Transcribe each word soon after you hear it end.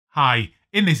Hi,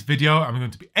 in this video I'm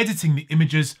going to be editing the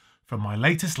images from my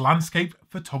latest landscape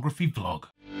photography vlog.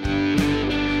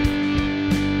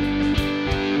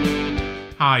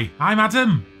 Hi, I'm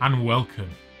Adam and welcome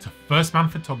to First Man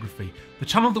Photography, the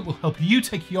channel that will help you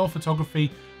take your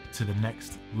photography to the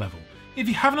next level. If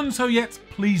you haven't done so yet,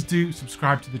 please do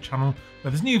subscribe to the channel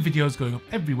where there's new videos going up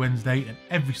every Wednesday and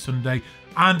every Sunday,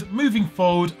 and moving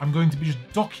forward I'm going to be just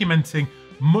documenting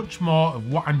much more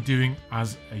of what I'm doing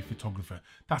as a photographer.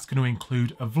 That's going to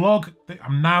include a vlog that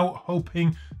I'm now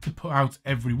hoping to put out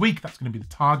every week. That's going to be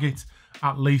the target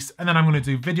at least. And then I'm going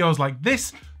to do videos like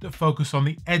this that focus on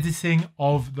the editing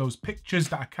of those pictures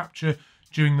that I capture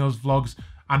during those vlogs.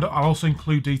 And I'll also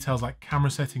include details like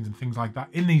camera settings and things like that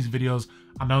in these videos.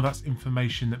 I know that's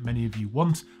information that many of you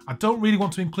want. I don't really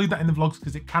want to include that in the vlogs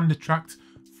because it can detract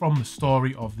from the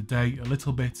story of the day a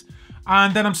little bit.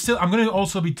 And then I'm going to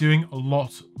also be doing a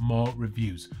lot more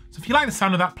reviews. So if you like the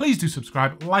sound of that, please do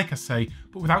subscribe, like I say.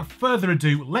 But without further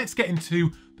ado, let's get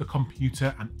into the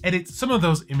computer and edit some of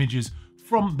those images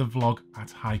from the vlog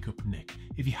at Hike Up Nick.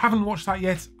 If you haven't watched that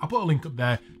yet, I'll put a link up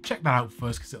there. Check that out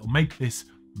first because it'll make this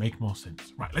make more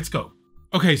sense. Right, let's go.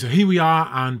 Okay, so here we are,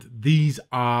 and these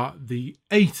are the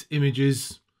 8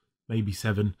 images, maybe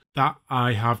 7, that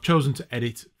I have chosen to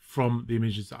edit from the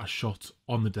images that I shot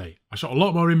on the day. I shot a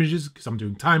lot more images because I'm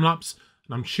doing time-lapse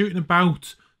and I'm shooting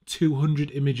about 200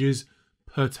 images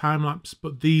per time-lapse,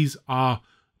 but these are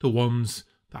the ones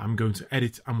that I'm going to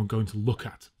edit and we're going to look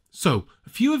at. So a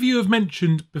few of you have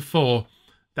mentioned before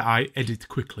that I edit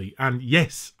quickly, and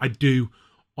yes, I do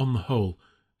on the whole,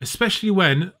 especially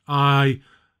when I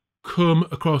come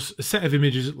across a set of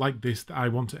images like this that I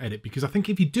want to edit, because I think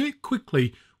if you do it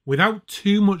quickly without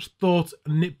too much thought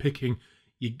and nitpicking,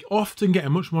 you often get a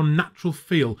much more natural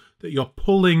feel that you're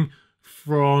pulling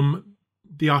from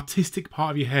the artistic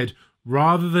part of your head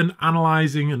rather than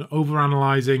analysing and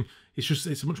over-analysing.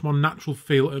 It's a much more natural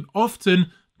feel, and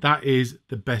often that is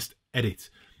the best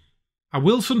edit. I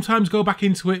will sometimes go back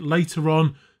into it later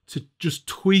on to just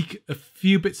tweak a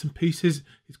few bits and pieces.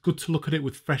 It's good to look at it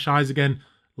with fresh eyes again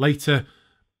later.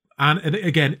 And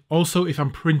again, also if I'm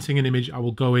printing an image, I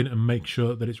will go in and make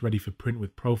sure that it's ready for print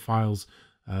with profiles.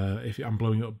 If I'm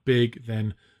blowing it up big,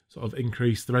 then sort of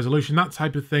increase the resolution, that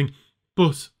type of thing.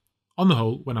 But on the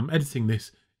whole, when I'm editing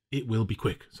this, it will be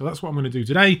quick. So that's what I'm going to do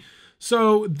today.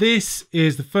 So this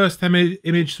is the first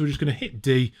image. So we're just going to hit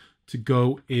D to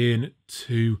go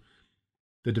into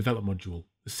the develop module.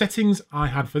 The settings I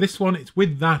had for this one, it's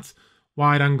with that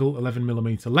wide angle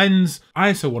 11mm lens,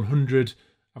 ISO 100.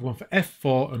 I've gone for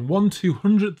f4 and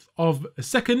 1/200th of a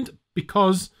second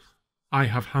because I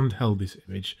have handheld this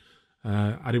image.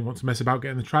 I didn't want to mess about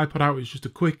getting the tripod out. It's just a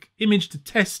quick image to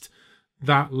test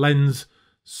that lens.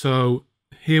 So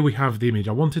here we have the image.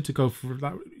 I wanted to go for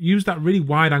that, use that really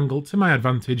wide angle to my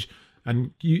advantage,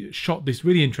 and shot this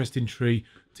really interesting tree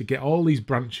to get all these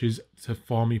branches to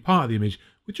form me part of the image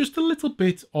with just a little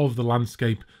bit of the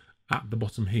landscape at the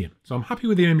bottom here. So I'm happy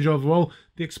with the image overall.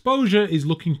 The exposure is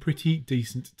looking pretty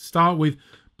decent to start with,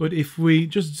 but if we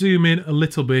just zoom in a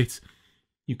little bit,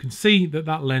 you can see that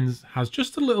that lens has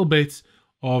just a little bit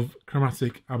of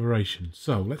chromatic aberration.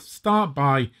 So let's start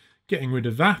by getting rid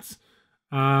of that,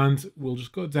 and we'll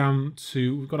just go down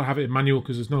to, we've got to have it in manual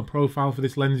because there's no profile for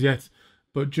this lens yet,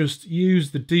 but just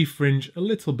use the defringe a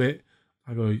little bit.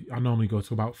 I normally go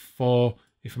to about 4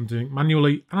 if I'm doing it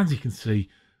manually, and as you can see,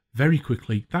 very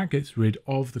quickly that gets rid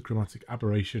of the chromatic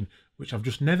aberration, which I've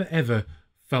just never ever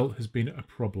felt has been a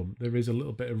problem. There is a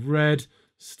little bit of red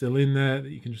still in there that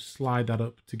you can just slide that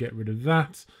up to get rid of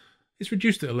that. It's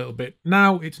reduced it a little bit.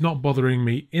 Now it's not bothering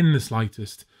me in the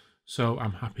slightest, so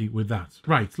I'm happy with that.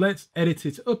 Right, let's edit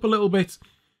it up a little bit.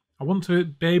 I want to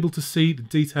be able to see the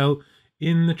detail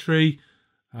in the tree,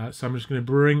 so I'm just going to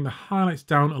bring the highlights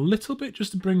down a little bit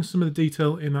just to bring some of the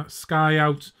detail in that sky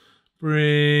out.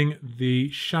 Bring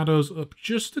the shadows up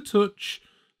just a touch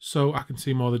so I can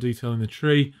see more of the detail in the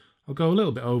tree. I'll go a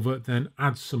little bit over, then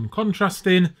add some contrast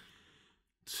in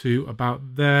to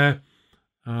about there,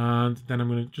 and then I'm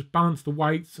going to just balance the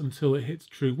whites until it hits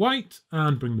true white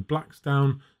and bring the blacks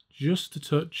down just a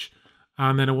touch,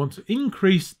 and then I want to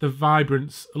increase the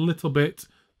vibrance a little bit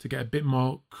to get a bit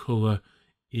more colour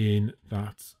in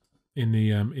that in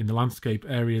the landscape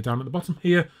area down at the bottom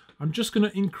here. I'm just going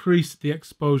to increase the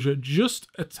exposure just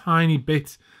a tiny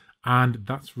bit, and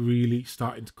that's really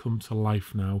starting to come to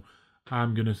life now.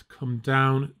 I'm going to come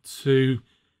down to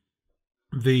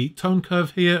the tone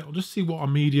curve here. I'll just see what a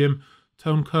medium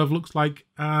tone curve looks like,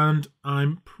 and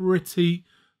I'm pretty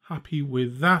happy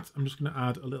with that. I'm just going to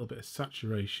add a little bit of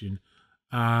saturation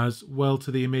as well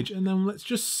to the image, and then let's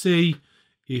just see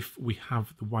if we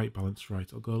have the white balance right.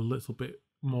 I'll go a little bit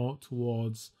more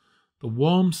towards the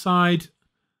warm side.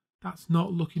 That's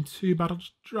not looking too bad. I'll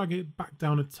just drag it back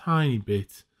down a tiny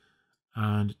bit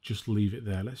and just leave it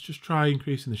there. Let's just try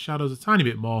increasing the shadows a tiny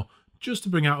bit more, just to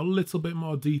bring out a little bit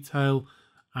more detail,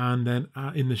 and then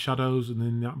add in the shadows and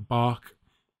then that bark,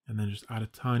 and then just add a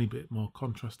tiny bit more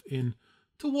contrast in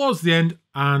towards the end,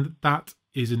 and that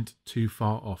isn't too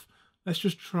far off. Let's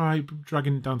just try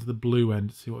dragging it down to the blue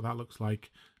end, see what that looks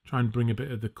like. Try and bring a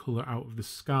bit of the colour out of the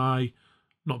sky.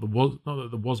 Not that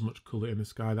there was much colour in the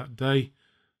sky that day,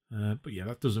 but yeah,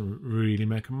 that doesn't really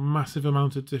make a massive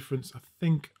amount of difference. I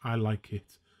think I like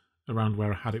it around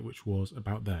where I had it, which was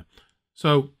about there.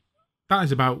 So that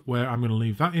is about where I'm going to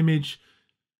leave that image.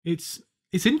 It's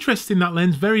interesting, that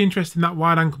lens, very interesting, that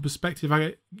wide angle perspective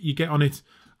you get on it.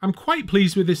 I'm quite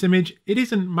pleased with this image. It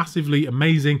isn't massively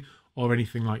amazing or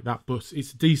anything like that, but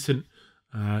it's a decent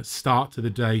start to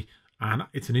the day, and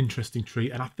it's an interesting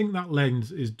treat, and I think that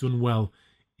lens is done well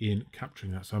in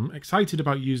capturing that. So I'm excited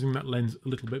about using that lens a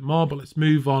little bit more, but let's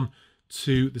move on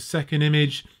to the second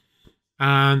image.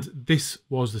 And this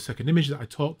was the second image that I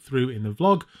talked through in the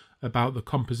vlog about the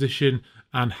composition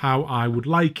and how I would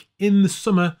like in the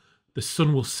summer the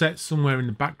sun will set somewhere in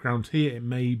the background here. It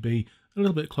may be a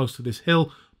little bit close to this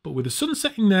hill, but with the sun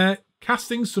setting there,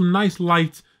 casting some nice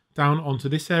light down onto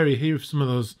this area here, if some of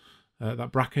those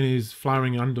that bracken is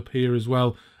flowering, and up here as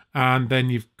well, and then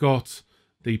you've got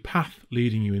the path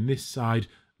leading you in this side,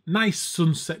 nice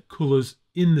sunset colours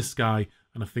in the sky,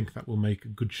 and I think that will make a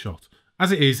good shot.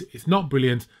 As it is, it's not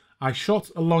brilliant. I shot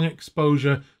a long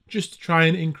exposure just to try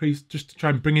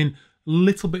and bring in a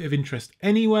little bit of interest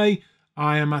anyway.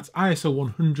 I am at ISO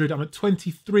 100, I'm at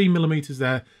 23mm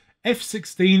there,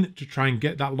 f16 to try and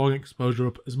get that long exposure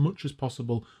up as much as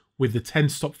possible with the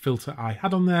 10-stop filter I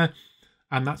had on there,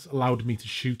 and that's allowed me to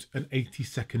shoot an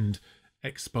 80-second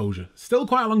exposure. Still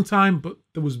quite a long time, but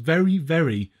there was very,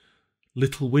 very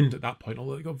little wind at that point.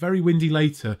 Although it got very windy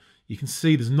later, you can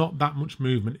see there's not that much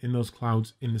movement in those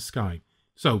clouds in the sky.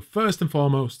 So first and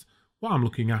foremost, what I'm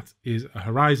looking at is a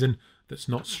horizon that's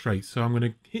not straight. So I'm going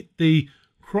to hit the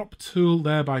crop tool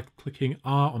there by clicking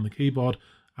R on the keyboard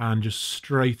and just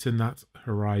straighten that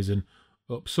horizon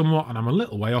up somewhat. And I'm a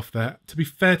little way off there. To be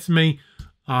fair to me,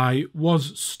 I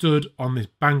was stood on this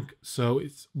bank, so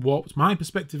it's warped my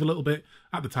perspective a little bit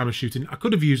at the time of shooting. I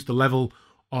could have used the level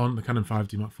on the Canon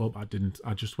 5D Mark IV, but I didn't.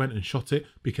 I just went and shot it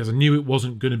because I knew it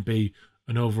wasn't going to be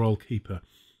an overall keeper.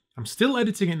 I'm still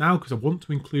editing it now because I want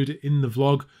to include it in the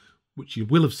vlog, which you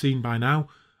will have seen by now.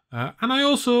 And I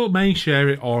also may share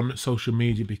it on social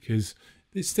media because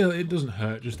it doesn't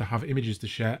hurt just to have images to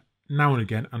share now and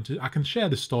again, and I can share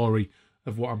the story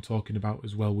of what I'm talking about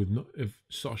as well, with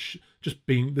just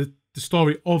being the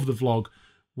story of the vlog,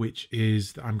 which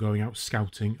is that I'm going out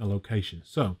scouting a location.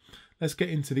 So let's get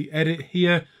into the edit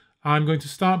here. I'm going to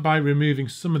start by removing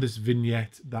some of this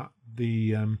vignette that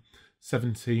the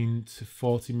 17 to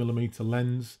 40mm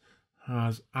lens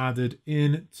has added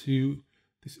into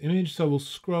this image. So we'll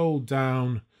scroll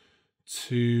down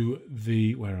to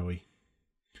where are we?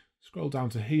 Scroll down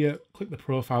to here, click the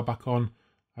profile back on.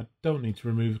 I don't need to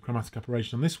remove chromatic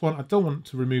aberration on this one. I don't want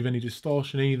to remove any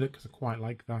distortion either because I quite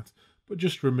like that, but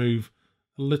just remove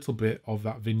a little bit of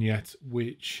that vignette,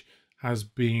 which has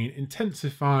been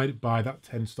intensified by that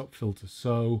 10-stop filter.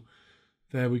 So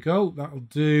there we go, that'll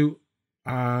do.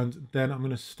 And then I'm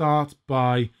going to start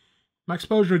by my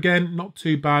exposure again, not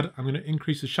too bad. I'm going to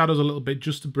increase the shadows a little bit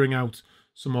just to bring out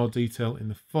some more detail in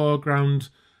the foreground,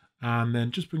 and then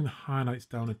just bring the highlights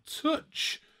down a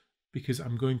touch, because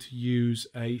I'm going to use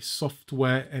a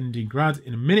software ND grad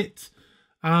in a minute,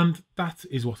 and that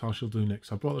is what I shall do next.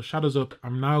 So I brought the shadows up.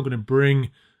 I'm now going to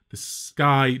bring the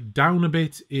sky down a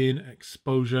bit in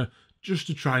exposure just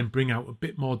to try and bring out a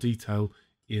bit more detail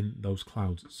in those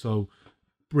clouds. So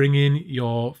bring in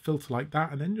your filter like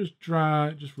that, and then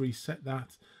just reset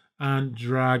that and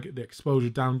drag the exposure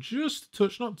down just a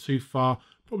touch, not too far,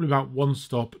 probably about one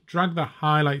stop. Drag the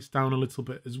highlights down a little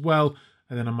bit as well,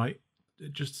 and then I might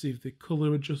just see if the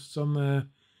colour adjusts on there.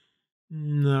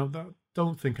 No,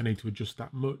 don't think I need to adjust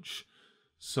that much,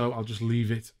 so I'll just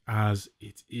leave it as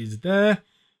it is there.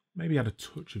 Maybe add a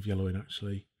touch of yellow in,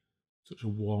 actually, touch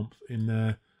of warmth in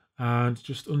there, and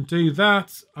just undo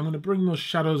that. I'm going to bring those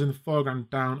shadows in the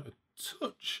foreground down a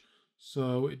touch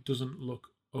so it doesn't look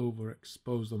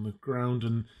overexposed on the ground,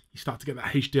 and you start to get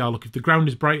that HDR look. If the ground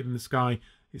is brighter than the sky,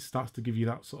 it starts to give you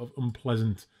that sort of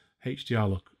unpleasant HDR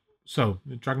look. So I'm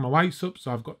going to drag my whites up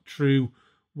so I've got true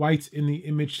white in the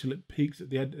image till it peaks at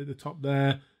the top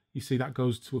there. You see that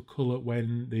goes to a colour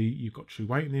when you've got true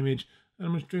white in the image. And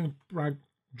I'm just doing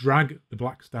drag the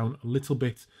blacks down a little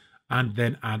bit, and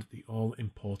then add the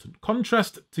all-important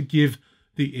contrast to give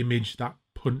the image, that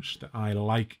punch that I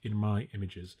like in my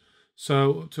images.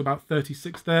 So up to about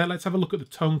 36 there. Let's have a look at the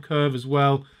tone curve as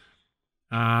well.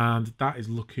 And that is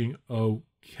looking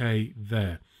okay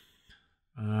there.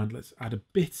 And let's add a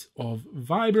bit of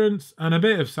vibrance and a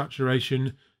bit of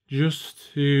saturation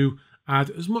just to add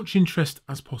as much interest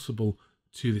as possible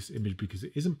to this image, because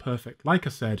it isn't perfect, like I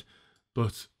said,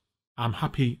 but I'm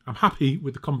happy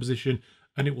with the composition,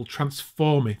 and it will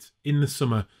transform it in the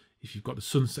summer. If you've got the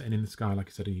sun setting in the sky, like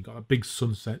I said, and you've got a big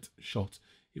sunset shot,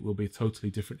 it will be a totally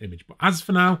different image. But as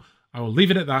for now, I will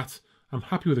leave it at that. I'm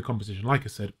happy with the composition, like I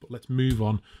said, but let's move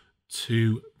on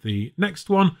to the next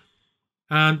one.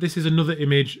 And this is another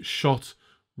image shot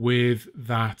with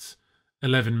that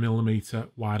 11mm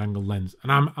wide angle lens.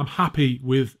 And I'm happy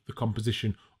with the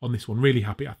composition on this one, really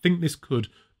happy. I think this could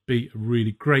be a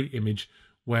really great image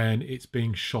when it's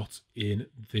being shot in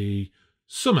the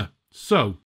summer.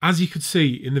 So, as you could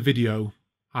see in the video,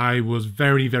 I was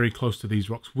very, very close to these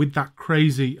rocks. With that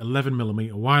crazy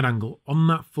 11mm wide angle on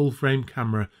that full frame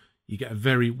camera, you get a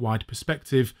very wide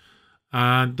perspective.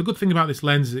 And the good thing about this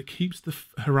lens is it keeps the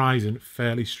horizon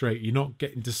fairly straight. You're not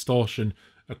getting distortion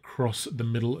across the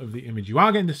middle of the image. You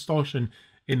are getting distortion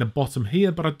in the bottom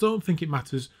here, but I don't think it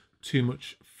matters too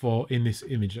much for in this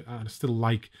image. I still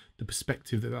like the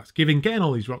perspective that that's giving. Getting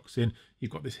all these rocks in,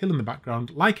 you've got this hill in the background.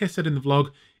 Like I said in the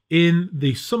vlog, in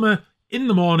the summer, in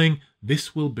the morning,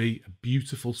 this will be a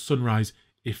beautiful sunrise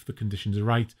if the conditions are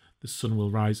right. The sun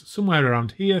will rise somewhere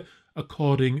around here,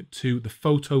 according to the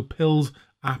Photo Pills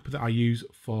app that I use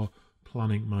for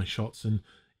planning my shots. And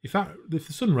if the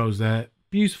sun rose there,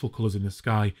 beautiful colours in the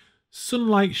sky,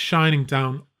 sunlight shining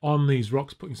down on these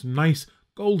rocks, putting some nice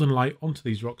golden light onto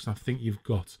these rocks, and I think you've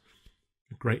got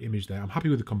a great image there. I'm happy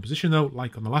with the composition though,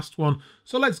 like on the last one.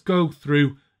 So let's go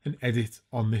through and edit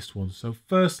on this one. So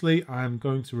firstly, I'm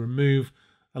going to remove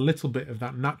a little bit of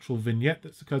that natural vignette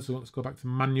that's occurred. So let's go back to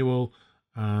manual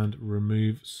and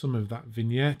remove some of that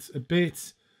vignette a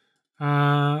bit.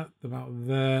 About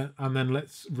there, and then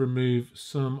let's remove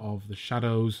some of the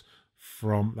shadows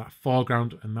from that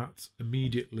foreground, and that's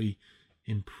immediately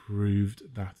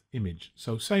improved that image.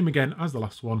 So same again as the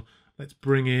last one. Let's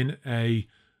bring in a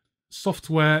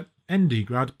software ND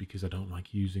grad, because I don't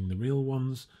like using the real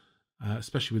ones,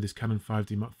 especially with this Canon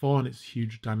 5D Mark IV and its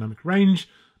huge dynamic range.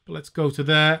 But let's go to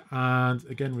there and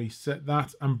again reset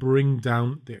that and bring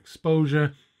down the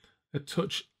exposure a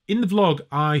touch. In the vlog,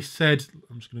 I said,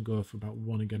 I'm just going to go for about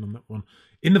one again on that one.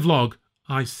 In the vlog,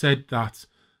 I said that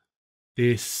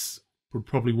this would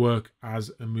probably work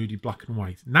as a moody black and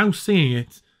white. Now seeing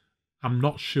it, I'm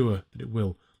not sure that it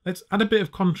will. Let's add a bit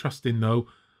of contrast in though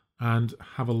and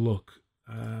have a look.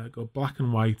 Go black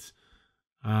and white,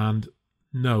 and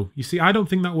no. You see, I don't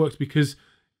think that works, because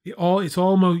it's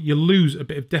almost, you lose a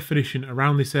bit of definition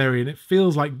around this area, and it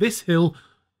feels like this hill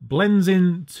blends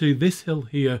into this hill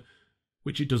here,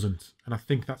 which it doesn't. And I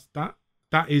think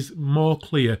that is more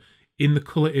clear in the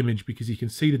colour image, because you can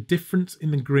see the difference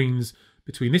in the greens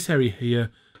between this area here.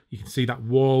 You can see that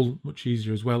wall much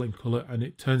easier as well in colour, and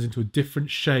it turns into a different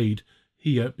shade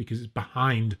here because it's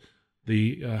behind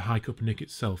the high cup nick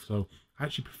itself. So I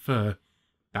actually prefer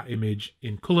that image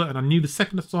in colour, and I knew the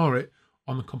second I saw it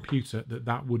on the computer that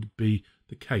that would be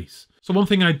the case. So one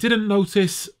thing I didn't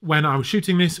notice when I was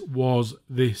shooting this was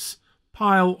this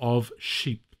pile of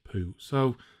sheep poo.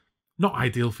 So not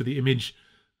ideal for the image.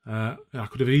 I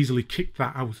could have easily kicked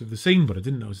that out of the scene, but I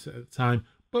didn't notice it at the time.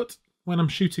 But when I'm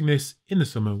shooting this in the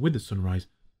summer with the sunrise,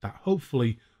 that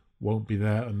hopefully won't be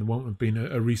there, and there won't have been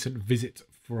a recent visit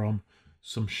from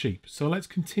some sheep. So let's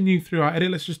continue through our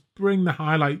edit. Let's just bring the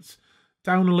highlights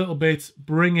down a little bit,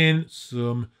 bring in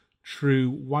some true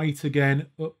white again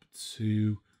up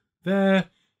to there,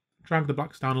 drag the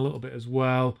blacks down a little bit as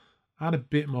well, add a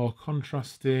bit more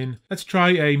contrast in. Let's try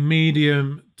a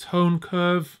medium tone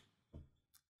curve,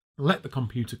 let the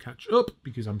computer catch up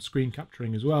because I'm screen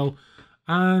capturing as well.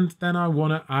 And then I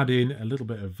want to add in a little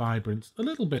bit of vibrance, a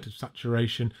little bit of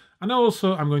saturation, and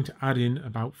also I'm going to add in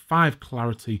about 5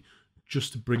 clarity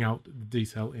just to bring out the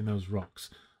detail in those rocks.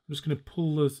 I'm just going to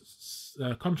pull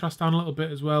the contrast down a little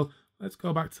bit as well. Let's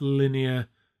go back to linear,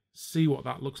 see what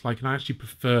that looks like, and I actually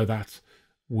prefer that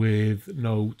with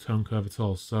no tone curve at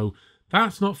all. So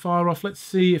that's not far off. Let's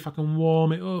see if I can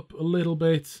warm it up a little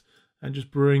bit and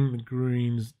just bring the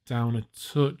greens down a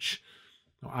touch.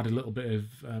 I'll add a little bit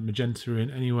of magenta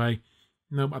in anyway.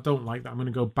 No, I don't like that. I'm going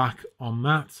to go back on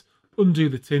that, undo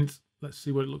the tint. Let's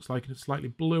see what it looks like, and it's slightly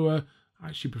bluer. I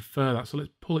actually prefer that. So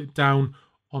let's pull it down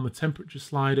on the temperature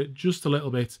slider just a little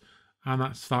bit, and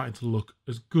that's starting to look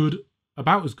as good,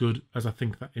 about as good as I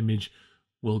think that image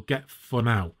will get for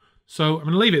now. So I'm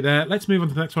going to leave it there. Let's move on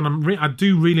to the next one. I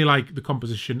do really like the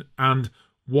composition and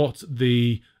what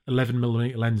the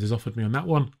 11mm lens has offered me on that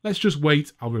one. Let's just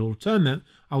wait. I'll return there.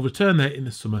 I'll return there in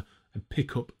the summer and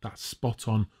pick up that spot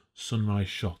on sunrise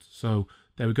shot. So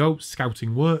there we go.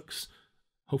 Scouting works.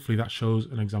 Hopefully that shows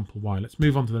an example why. Let's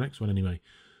move on to the next one anyway.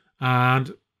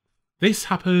 And this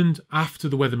happened after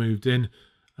the weather moved in.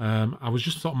 I was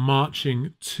just sort of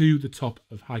marching to the top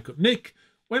of Hike Up Nick,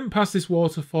 went past this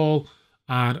waterfall,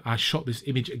 and I shot this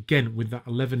image again with that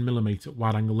 11mm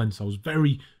wide angle lens. So I was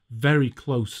very, very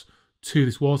close to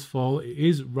this waterfall. It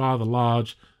is rather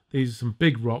large. These are some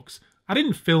big rocks. I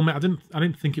didn't film it. I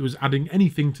didn't think it was adding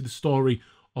anything to the story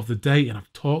of the day, and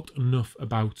I've talked enough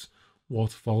about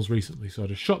waterfalls recently, so I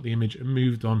just shot the image and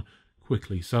moved on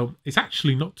quickly. So it's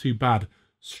actually not too bad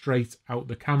straight out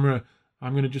the camera.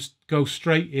 I'm going to just go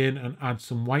straight in and add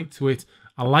some white to it.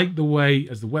 I like the way,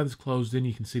 as the weather's closed in,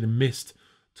 you can see the mist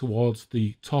towards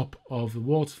the top of the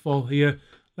waterfall here.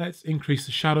 Let's increase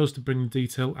the shadows to bring the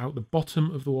detail out the bottom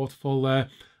of the waterfall there.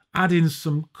 Add in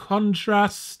some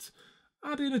contrast.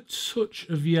 Add in a touch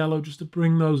of yellow just to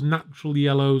bring those natural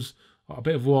yellows, or a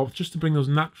bit of warmth, just to bring those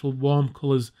natural warm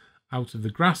colours out of the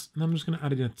grass. And I'm just going to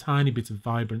add in a tiny bit of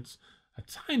vibrance, a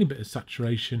tiny bit of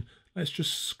saturation. Let's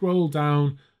just scroll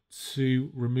down to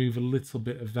remove a little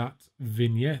bit of that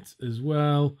vignette as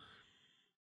well.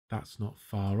 That's not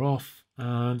far off.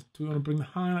 And do we want to bring the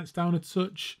highlights down a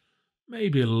touch?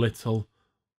 Maybe a little.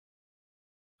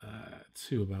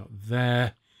 To about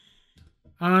there.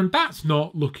 And that's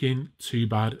not looking too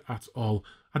bad at all.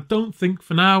 I don't think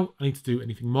for now I need to do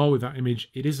anything more with that image.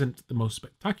 It isn't the most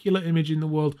spectacular image in the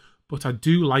world, but I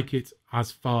do like it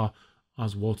as far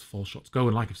as waterfall shots go.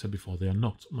 And like I've said before, they are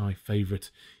not my favourite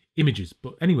images.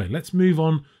 But anyway, let's move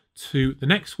on to the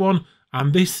next one.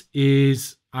 And this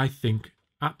is, I think,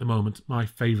 at the moment, my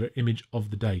favourite image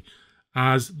of the day.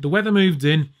 As the weather moved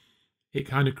in, it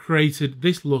kind of created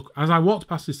this look. As I walked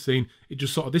past this scene, it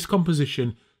just sort of, this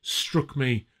composition struck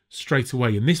me straight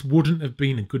away. And this wouldn't have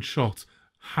been a good shot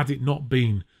had it not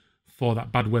been for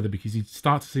that bad weather, because you'd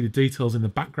start to see the details in the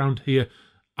background here.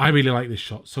 I really like this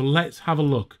shot. So let's have a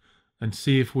look and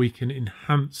see if we can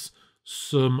enhance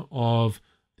some of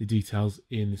the details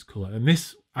in this colour. And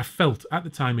this, I felt at the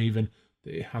time even,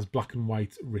 that it has black and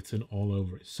white written all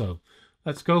over it. So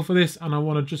let's go for this. And I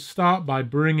want to just start by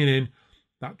bringing in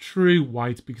that true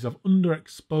white, because I've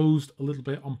underexposed a little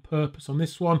bit on purpose on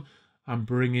this one, and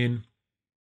bring in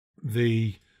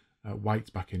the whites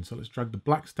back in. So let's drag the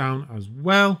blacks down as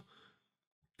well,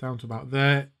 down to about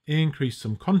there. Increase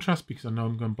some contrast, because I know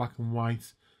I'm going black and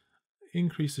white.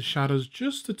 Increase the shadows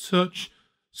just a touch.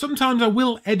 Sometimes I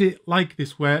will edit like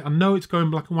this, where I know it's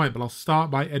going black and white, but I'll start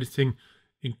by editing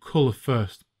in colour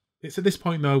first. It's at this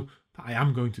point, though, that I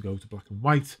am going to go to black and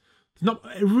white. There's not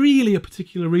really a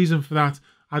particular reason for that.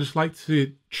 I just like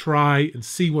to try and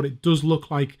see what it does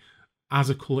look like as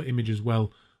a colour image as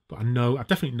well. But I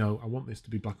definitely know I want this to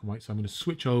be black and white, so I'm going to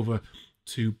switch over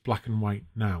to black and white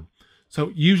now.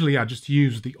 So usually I just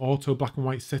use the auto black and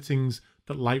white settings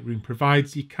that Lightroom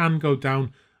provides. You can go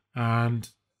down and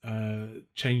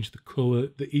change the colour,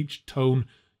 each tone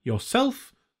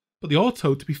yourself. But the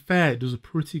auto, to be fair, does a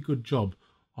pretty good job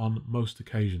on most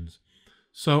occasions.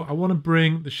 So I want to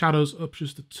bring the shadows up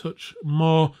just a touch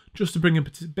more, just to bring a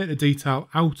bit of detail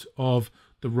out of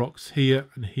the rocks here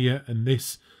and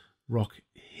this rock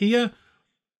here.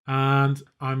 And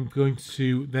I'm going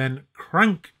to then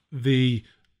crank the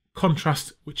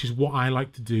contrast, which is what I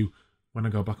like to do when I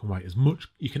go black and white. As much,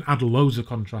 you can add loads of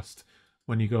contrast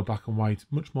when you go black and white,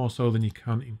 much more so than you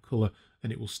can in colour,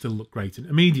 and it will still look great. And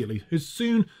immediately, as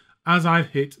soon as I've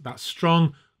hit that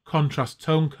strong contrast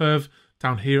tone curve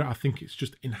down here, I think it's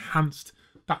just enhanced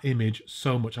that image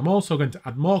so much. I'm also going to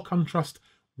add more contrast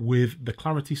with the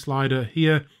clarity slider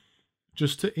here,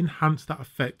 just to enhance that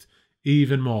effect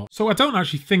even more. So I don't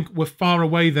actually think we're far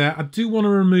away there. I do want to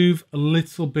remove a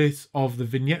little bit of the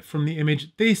vignette from the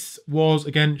image. This was,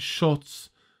 again, shot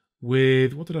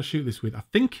with, what did I shoot this with? I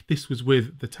think this was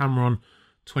with the Tamron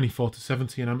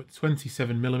 24-70, and I'm at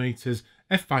 27mm,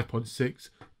 f5.6,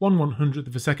 1/100th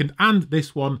of a second, and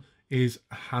this one is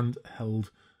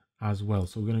handheld as well.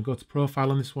 So we're going to go to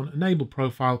profile on this one, enable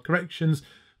profile corrections.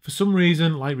 For some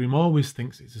reason, Lightroom always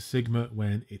thinks it's a Sigma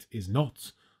when it is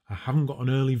not. I haven't got an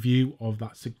early view of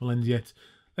that Sigma lens yet.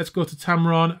 Let's go to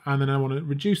Tamron, and then I want to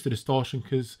reduce the distortion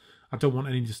because I don't want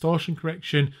any distortion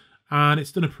correction, and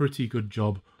it's done a pretty good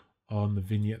job on the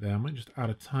vignette there. I might just add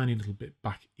a tiny little bit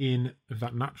back in of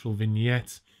that natural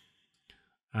vignette,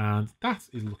 and that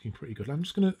is looking pretty good. I'm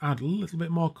just going to add a little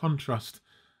bit more contrast,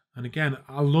 and again,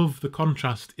 I love the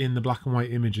contrast in the black and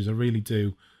white images, I really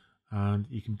do. And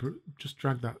you can just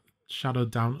drag that shadow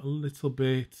down a little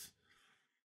bit.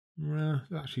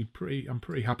 Actually, I'm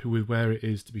pretty happy with where it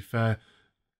is, to be fair.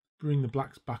 Bring the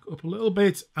blacks back up a little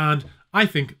bit, and I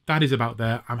think that is about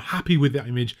there. I'm happy with that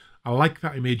image. I like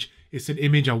that image. It's an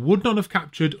image I would not have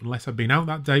captured unless I'd been out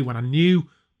that day when I knew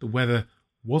the weather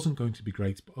wasn't going to be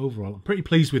great. But overall, I'm pretty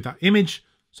pleased with that image.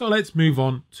 So let's move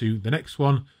on to the next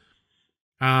one.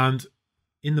 And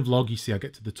in the vlog, you see I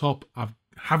get to the top. I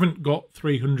haven't got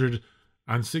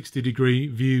 360-degree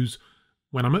views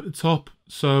when I'm at the top.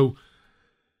 So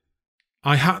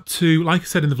I had to, like I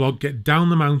said in the vlog, get down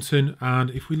the mountain. And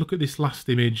if we look at this last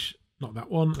image, not that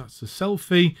one, that's a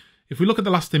selfie. If we look at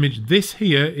the last image, this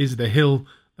here is the hill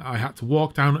that I had to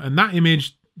walk down. And that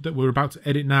image that we're about to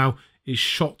edit now is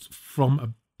shot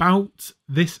from about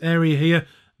this area here.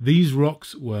 These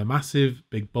rocks were massive,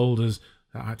 big boulders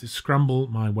that I had to scramble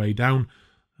my way down.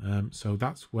 So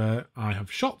that's where I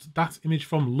have shot that image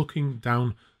from, looking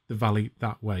down the valley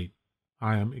that way.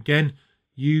 I am, again,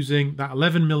 using that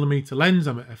 11mm lens.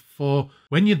 I'm at f4.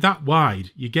 When you're that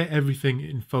wide, you get everything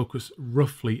in focus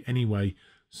roughly anyway,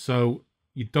 so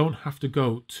you don't have to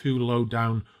go too low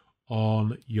down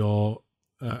on your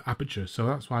aperture. So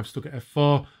that's why I've stuck at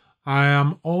f4. I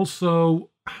am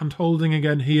also hand holding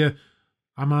again here.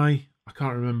 Am I? I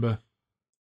can't remember.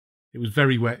 It was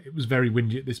very wet. It was very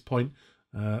windy at this point,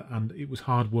 and it was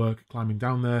hard work climbing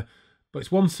down there. But it's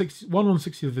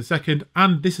 1/160th of a second,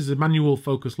 and this is a manual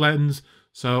focus lens,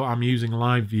 so I'm using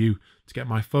live view to get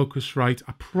my focus right.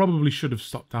 I probably should have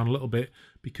stopped down a little bit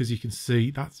because you can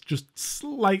see that's just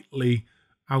slightly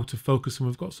out of focus, and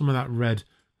we've got some of that red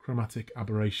chromatic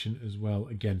aberration as well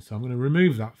again. So I'm going to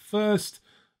remove that first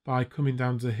by coming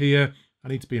down to here. I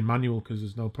need to be in manual because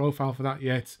there's no profile for that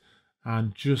yet,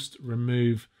 and just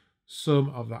remove some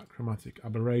of that chromatic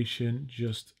aberration,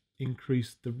 just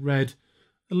increase the red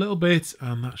a little bit,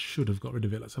 and that should have got rid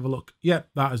of it. Let's have a look. Yep,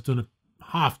 that has done a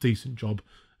half decent job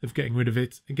of getting rid of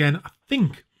it. Again, I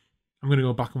think I'm going to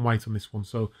go black and white on this one,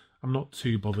 so I'm not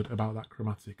too bothered about that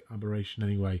chromatic aberration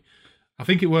anyway. I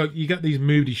think it works. You get these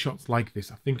moody shots like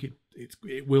this. I think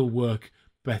it will work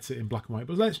better in black and white,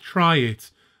 but let's try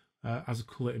it as a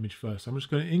colour image first. I'm just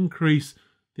going to increase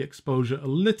the exposure a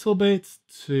little bit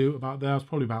to about there. It's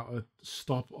probably about a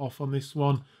stop off on this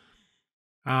one.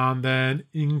 And then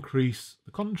increase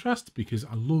the contrast, because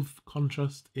I love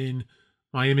contrast in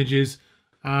my images.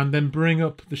 And then bring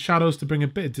up the shadows to bring a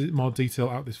bit more detail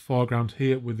out this foreground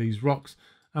here with these rocks.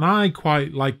 And I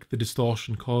quite like the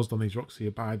distortion caused on these rocks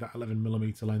here by that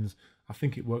 11mm lens. I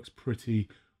think it works pretty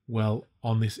well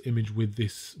on this image with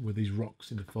these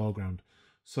rocks in the foreground.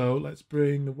 So let's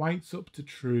bring the whites up to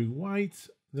true white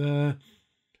there,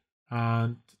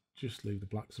 and just leave the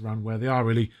blacks around where they are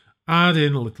really. Add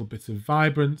in a little bit of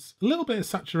vibrance, a little bit of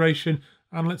saturation,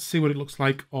 and let's see what it looks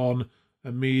like on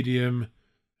a medium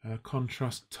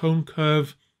contrast tone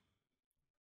curve.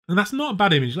 And that's not a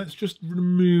bad image. Let's just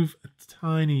remove a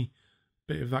tiny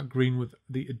bit of that green with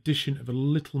the addition of a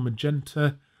little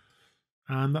magenta,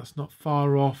 and that's not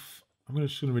far off. I'm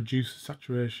just going to reduce the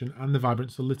saturation and the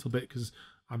vibrance a little bit because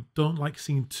I don't like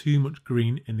seeing too much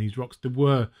green in these rocks. They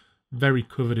were very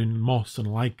covered in moss and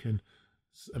lichen,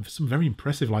 some very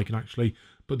impressive lichen actually,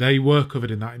 but they were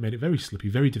covered in that. It made it very slippy,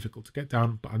 very difficult to get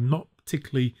down, but I'm not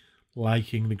particularly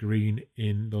liking the green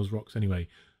in those rocks anyway.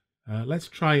 Let's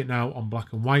try it now on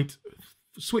black and white.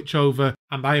 Switch over,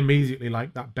 and I immediately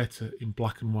like that better in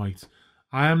black and white.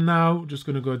 I am now just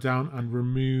going to go down and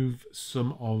remove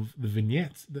some of the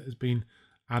vignette that has been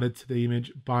added to the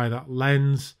image by that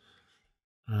lens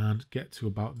and get to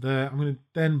about there. I'm going to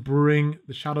then bring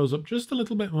the shadows up just a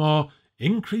little bit more,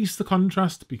 increase the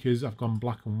contrast because I've gone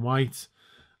black and white,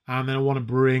 and then I want to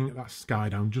bring that sky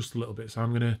down just a little bit. So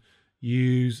I'm going to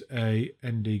use a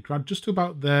ND grad just to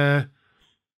about there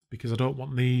because I don't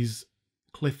want these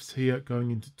cliffs here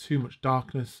going into too much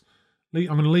darkness. I'm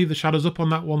going to leave the shadows up on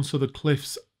that one so the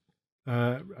cliffs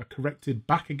are corrected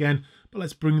back again, but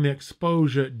let's bring the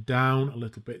exposure down a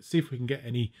little bit, see if we can get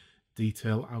any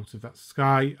detail out of that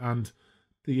sky. And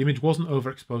the image wasn't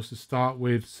overexposed to start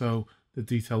with, so the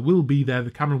detail will be there.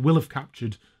 The camera will have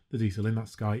captured the detail in that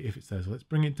sky if it's there. So let's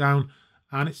bring it down,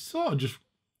 and it's sort of just,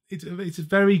 it's a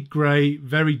very grey,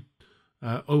 very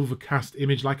overcast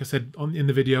image. Like I said in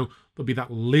the video, there'll be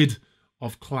that lid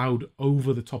of cloud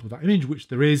over the top of that image, which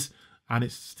there is, and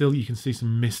it's still, you can see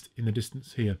some mist in the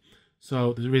distance here.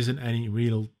 So there isn't any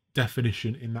real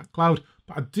definition in that cloud,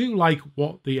 but I do like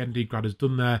what the ND grad has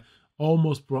done there.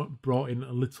 Almost brought in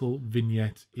a little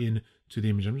vignette in to the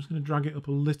image. I'm just going to drag it up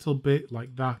a little bit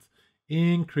like that,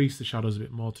 increase the shadows a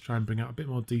bit more to try and bring out a bit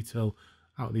more detail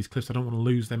out of these cliffs. I don't want to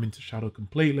lose them into shadow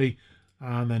completely,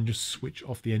 and then just switch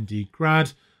off the ND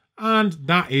grad and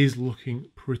that is looking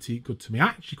pretty good to me. I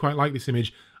actually quite like this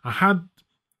image. I had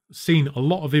seen a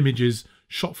lot of images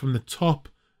shot from the top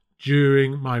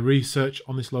during my research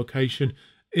on this location,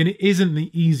 and it isn't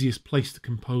the easiest place to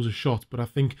compose a shot, but I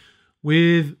think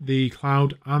with the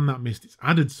cloud and that mist, it's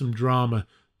added some drama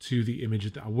to the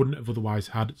image that I wouldn't have otherwise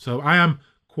had. So I am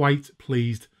quite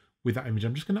pleased with that image.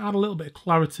 I'm just going to add a little bit of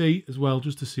clarity as well,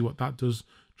 just to see what that does.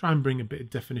 Try and bring a bit of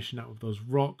definition out of those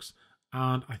rocks,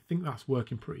 and I think that's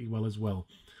working pretty well as well.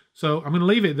 So I'm going to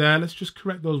leave it there. Let's just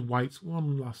correct those whites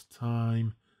one last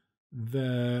time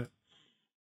there.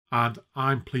 And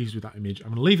I'm pleased with that image. I'm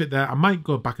going to leave it there. I might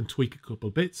go back and tweak a couple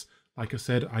of bits. Like I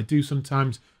said, I do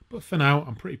sometimes. But for now,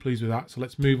 I'm pretty pleased with that. So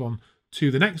let's move on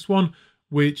to the next one,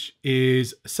 which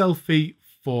is a selfie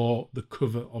for the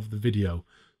cover of the video.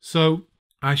 So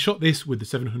I shot this with the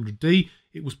 700D.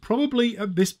 It was probably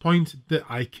at this point that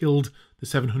I killed the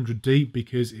 700D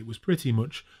because it was pretty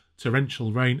much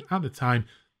torrential rain at the time.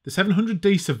 The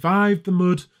 700D survived the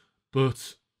mud,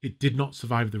 but it did not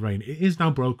survive the rain. It is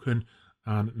now broken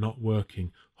and not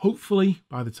working. Hopefully,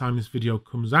 by the time this video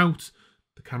comes out,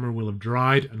 the camera will have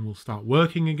dried and will start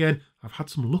working again. I've had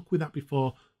some luck with that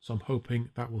before, so I'm hoping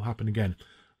that will happen again.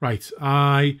 Right,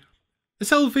 a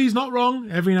selfie's not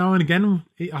wrong every now and again.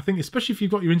 I think, especially if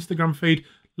you've got your Instagram feed,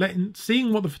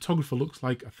 seeing what the photographer looks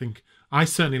like, I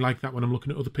certainly like that when I'm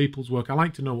looking at other people's work. I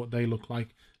like to know what they look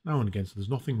like now and again, so there's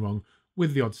nothing wrong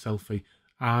with the odd selfie.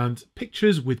 And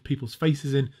pictures with people's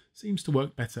faces in seems to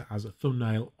work better as a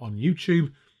thumbnail on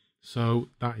YouTube. So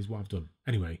that is what I've done.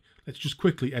 Anyway, let's just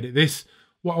quickly edit this.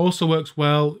 What also works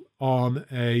well on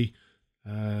a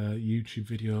YouTube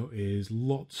video is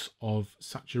lots of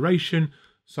saturation.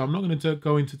 So I'm not going to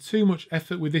go into too much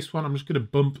effort with this one. I'm just going to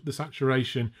bump the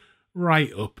saturation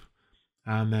right up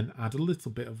and then add a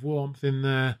little bit of warmth in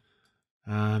there.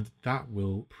 And that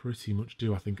will pretty much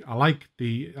do, I think. I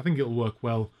think it'll work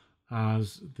well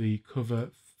as the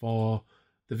cover for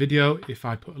the video. If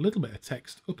I put a little bit of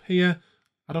text up here,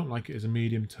 I don't like it as a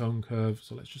medium tone curve,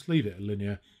 so let's just leave it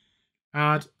linear.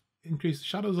 Increase the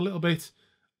shadows a little bit,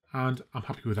 and I'm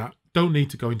happy with that. Don't need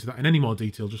to go into that in any more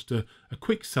detail, just a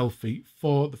quick selfie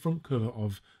for the front cover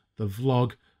of the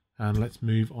vlog. And let's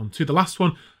move on to the last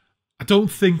one. I don't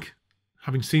think,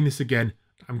 having seen this again,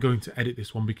 I'm going to edit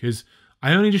this one because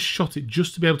I only just shot it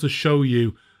just to be able to show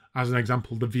you, as an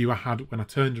example, the view I had when I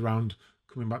turned around,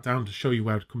 coming back down to show you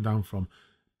where I'd come down from.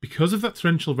 Because of that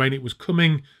torrential rain, it was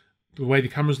coming, the way the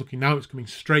camera's looking now, it's coming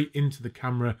straight into the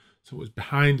camera. So it was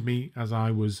behind me as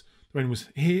the rain was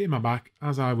hitting my back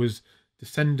as I was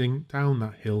descending down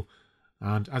that hill.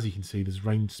 And as you can see, there's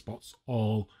rain spots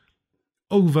all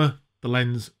over the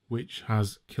lens, which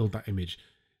has killed that image.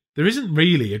 There isn't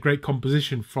really a great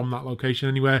composition from that location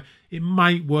anywhere. It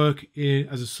might work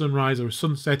as a sunrise or a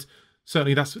sunset.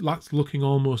 Certainly that's looking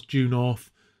almost due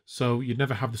north, so you'd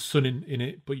never have the sun in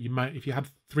it, but you might, if you had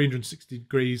 360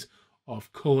 degrees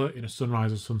of colour in a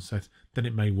sunrise or sunset, then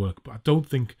it may work. But I don't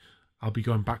think I'll be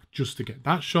going back just to get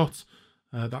that shot.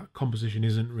 That composition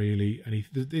isn't really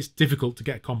anything. It's difficult to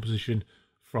get composition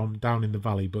from down in the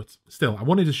valley, but still, I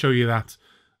wanted to show you that,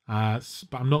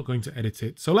 but I'm not going to edit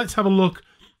it. So let's have a look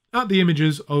at the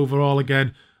images overall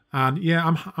again. And yeah,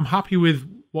 I'm happy with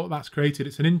what that's created.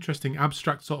 It's an interesting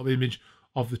abstract sort of image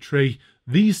of the tree.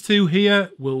 These two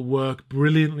here will work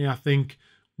brilliantly, I think,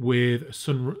 with a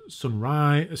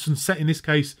sunset in this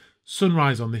case,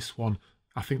 sunrise on this one.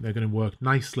 I think they're going to work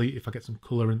nicely if I get some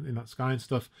colour in that sky and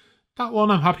stuff. That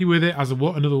one I'm happy with it as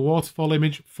another waterfall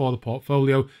image for the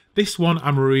portfolio. This one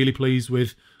I'm really pleased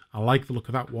with. I like the look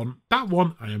of that one. That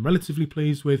one I am relatively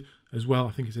pleased with as well.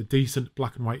 I think it's a decent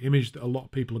black and white image that a lot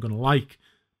of people are going to like.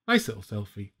 Nice little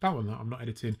selfie. That one that I'm not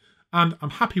editing. And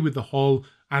I'm happy with the haul.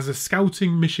 As a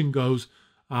scouting mission goes,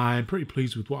 I'm pretty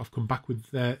pleased with what I've come back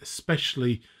with there,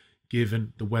 especially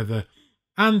given the weather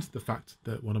and the fact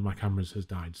that one of my cameras has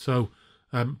died. So,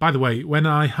 by the way, when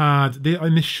I had,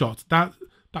 in this shot, that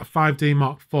 5D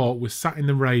Mark IV was sat in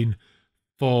the rain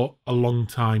for a long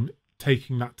time,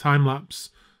 taking that time lapse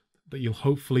that you'll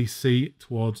hopefully see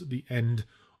towards the end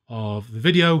of the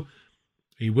video.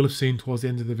 You will have seen towards the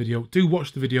end of the video. Do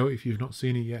watch the video if you've not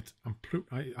seen it yet.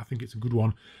 I think it's a good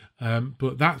one.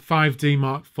 But that 5D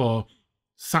Mark IV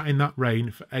sat in that rain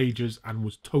for ages and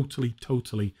was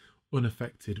totally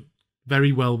unaffected.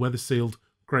 Very well weather sealed.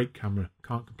 Great camera.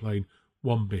 Can't complain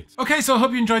one bit. Okay, so I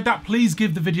hope you enjoyed that. Please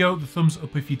give the video the thumbs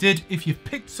up if you did. If you've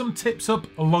picked some tips up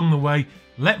along the way,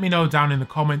 let me know down in the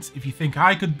comments. If you think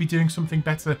I could be doing something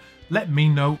better, let me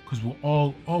know, because we're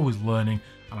all always learning.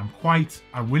 And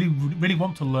I really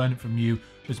want to learn from you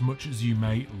as much as you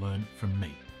may learn from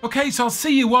me. Okay, so I'll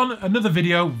see you on another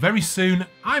video very soon.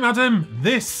 I'm Adam.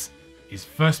 This is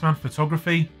First Man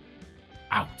Photography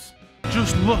out.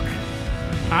 Just look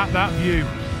at that view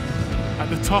at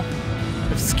the top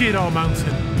of Skiddaw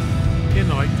Mountain in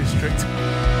the Lake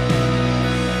District.